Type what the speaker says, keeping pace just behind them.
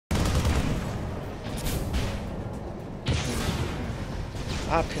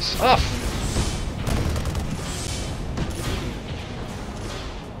Ah, piss off!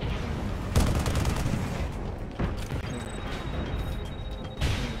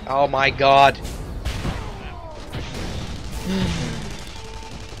 Oh my god! Do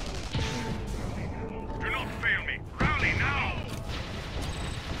not fail me! Rally now!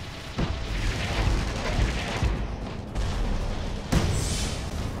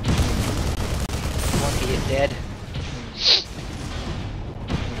 One idiot dead.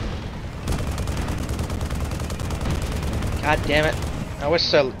 God damn it. I was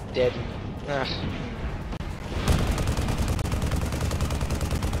so dead. Ugh.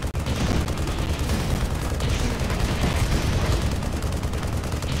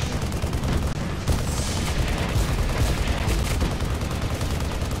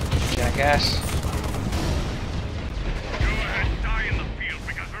 Jackass. Go ahead and die in the field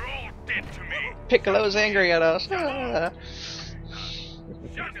because they're all dead to me! Piccolo's angry at us. Ah.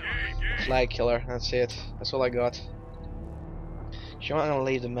 Shut up! Flag killer, that's it. That's all I got. So I'm gonna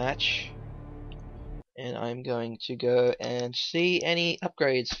leave the match. And I'm going to go and see any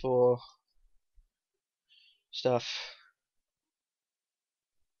upgrades for stuff.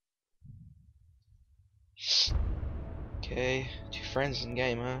 Okay, 2 friends in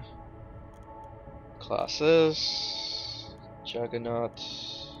game, huh? Classes, Juggernaut.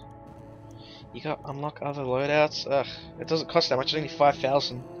 You got unlock other loadouts. Ugh, it doesn't cost that much. It's only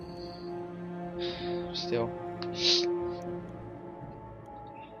 5,000. Still.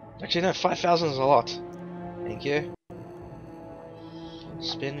 Actually, no, 5,000 is a lot. Thank you.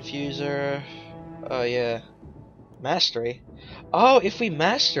 Spin fuser. Oh yeah. Mastery. Oh, if we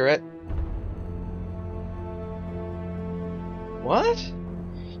master it. What?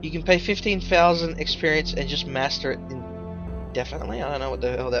 You can pay 15,000 experience and just master it indefinitely? I don't know what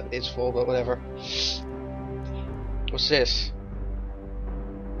the hell that is for, but whatever. What's this?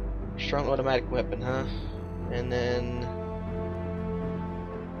 Strong automatic weapon, huh? And then...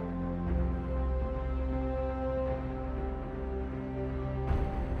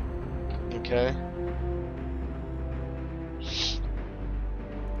 okay.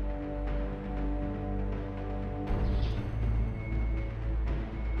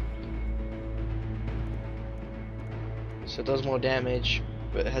 So it does more damage,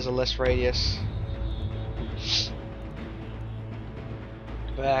 but it has a less radius.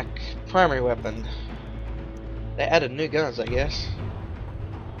 Back, primary weapon. They added new guns, I guess.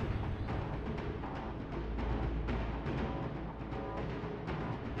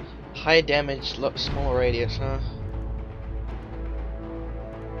 High damage, small radius, huh?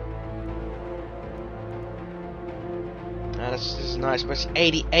 Ah, this is nice, but it's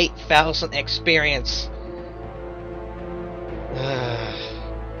 88,000 experience.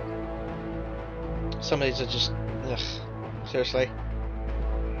 Some of these are just, ugh, seriously.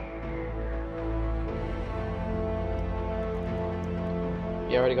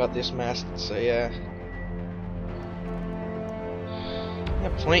 You already got this mastered, so yeah. No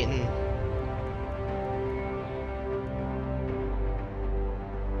point in...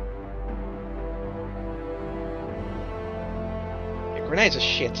 yeah, grenades are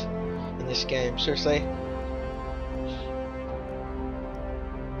shit in this game, seriously.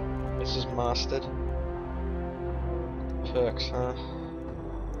 This is mastered. Perks, huh?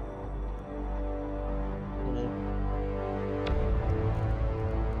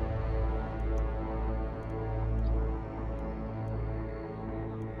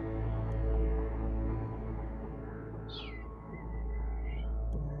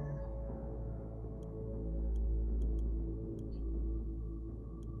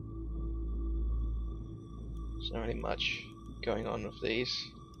 There's not really much going on with these.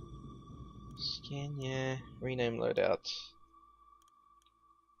 Scan, yeah. Rename loadout.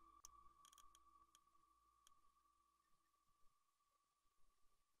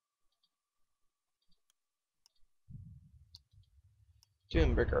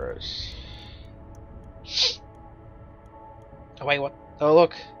 Doom Brickers. Oh wait, what? Oh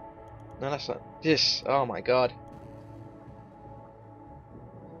look! No, that's not this. Oh my god.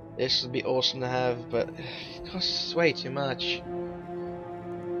 This would be awesome to have, but it costs way too much.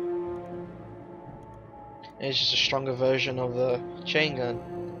 And it's just a stronger version of the chain gun.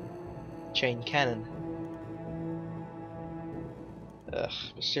 Chain cannon. Ugh,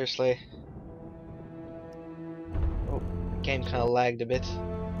 but seriously. Oh, the game kinda lagged a bit.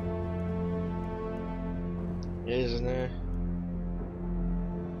 It is, isn't there?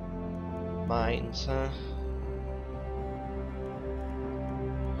 Mines, huh?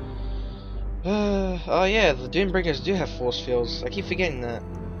 Oh yeah, the Doombringers do have force fields. I keep forgetting that.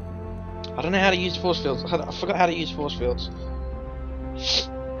 I don't know how to use force fields. I forgot how to use force fields.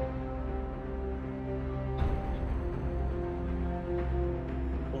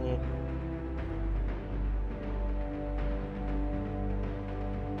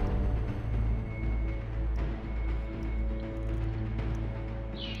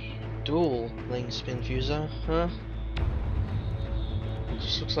 Dual link spin fuser, huh?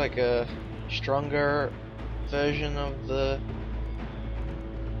 Just looks like a stronger version of the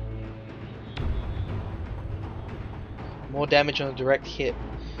more damage on a direct hit.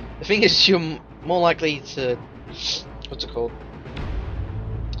 The thing is, you're more likely to what's it called?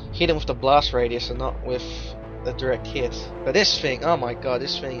 Hit him with the blast radius and not with the direct hit. But this thing, oh my god,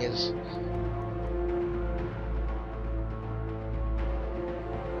 this thing is.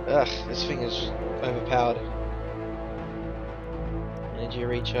 Ugh, this thing is overpowered. Energy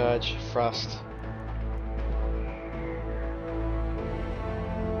recharge, thrust.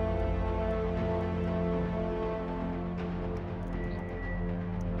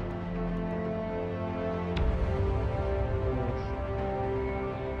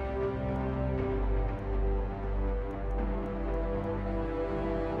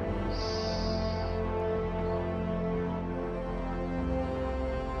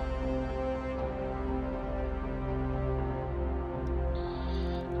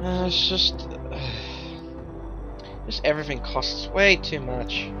 It's just everything costs way too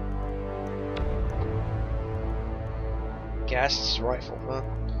much. Gas rifle, huh?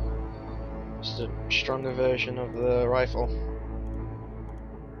 Just a stronger version of the rifle.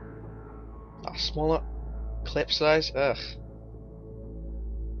 A smaller clip size? Ugh.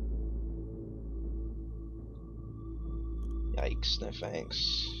 Yikes, no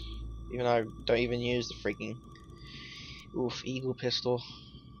thanks. Even though I don't even use the freaking oof, Eagle pistol.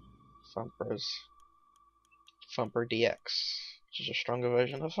 Thumper DX, which is a stronger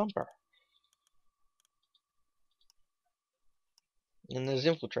version of Thumper. And there's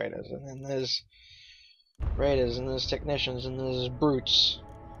infiltrators, and then there's raiders, and there's technicians, and there's brutes.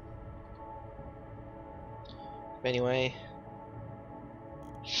 Anyway,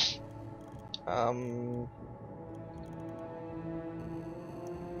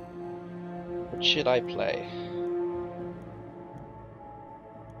 what should I play?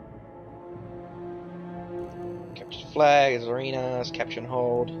 Capture the flag, there's arenas, capture and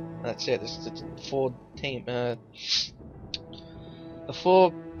hold. That's it. It's the 4 team, the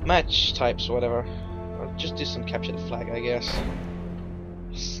 4 match types or whatever. I'll just do some capture the flag, I guess.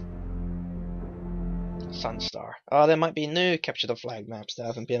 Sunstar. Oh, there might be new capture the flag maps that I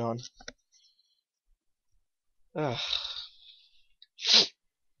haven't been on. Ugh.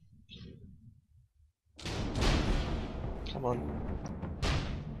 Come on.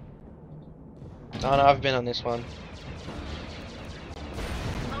 Oh no, I've been on this one.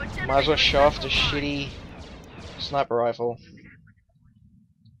 Might as well show off the shitty sniper rifle.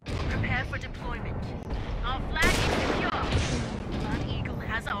 Prepare for deployment. Our flag is secure. Blood Eagle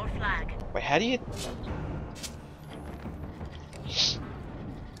has our flag. Wait, how do you...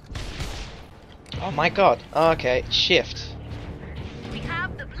 Oh my god. Oh, okay, shift. We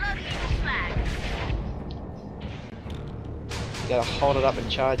have the Blood Eagle flag. You gotta hold it up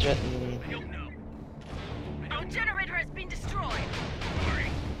and charge it and... Our generator has been destroyed.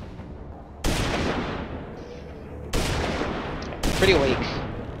 Pretty weak.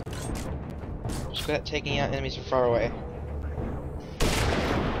 Just good at taking out enemies from far away.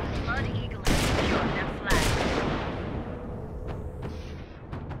 Blood Eagle has secured their flag.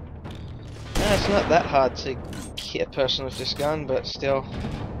 It's not that hard to hit a person with this gun, but still,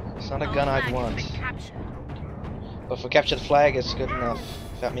 it's not a gun I'd want. But for capture the flag, it's good enough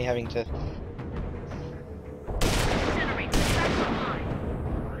without me having to.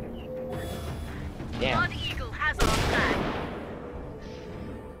 Damn. Blood Eagle has our flag.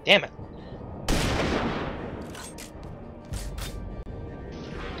 Damn it.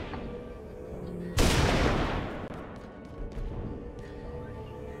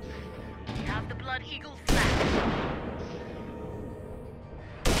 We have the Blood Eagle flag.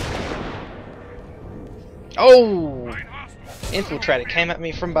 Oh! Infiltrator came at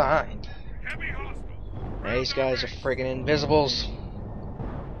me from behind. These guys are friggin' invisibles.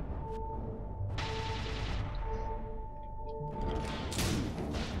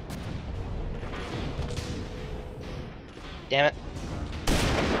 Damn it.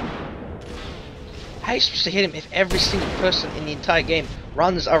 How are you supposed to hit him if every single person in the entire game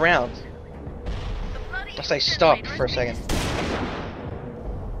runs around? Just say stop for a second.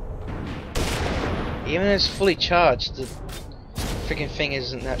 Even when it's fully charged, the freaking thing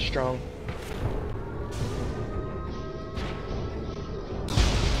isn't that strong.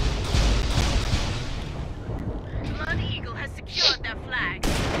 Blood Eagle has secured their flag.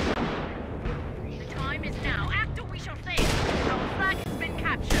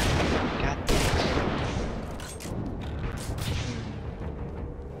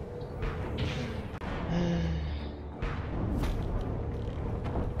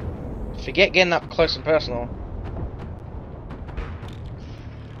 Forget getting up close and personal.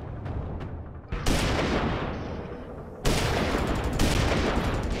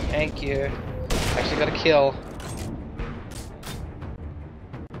 Thank you. Actually got a kill.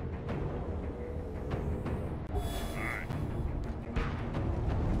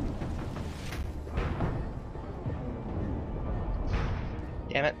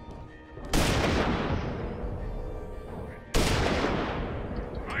 Damn it.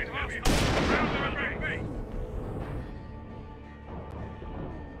 Right, heavy. Round them and ready.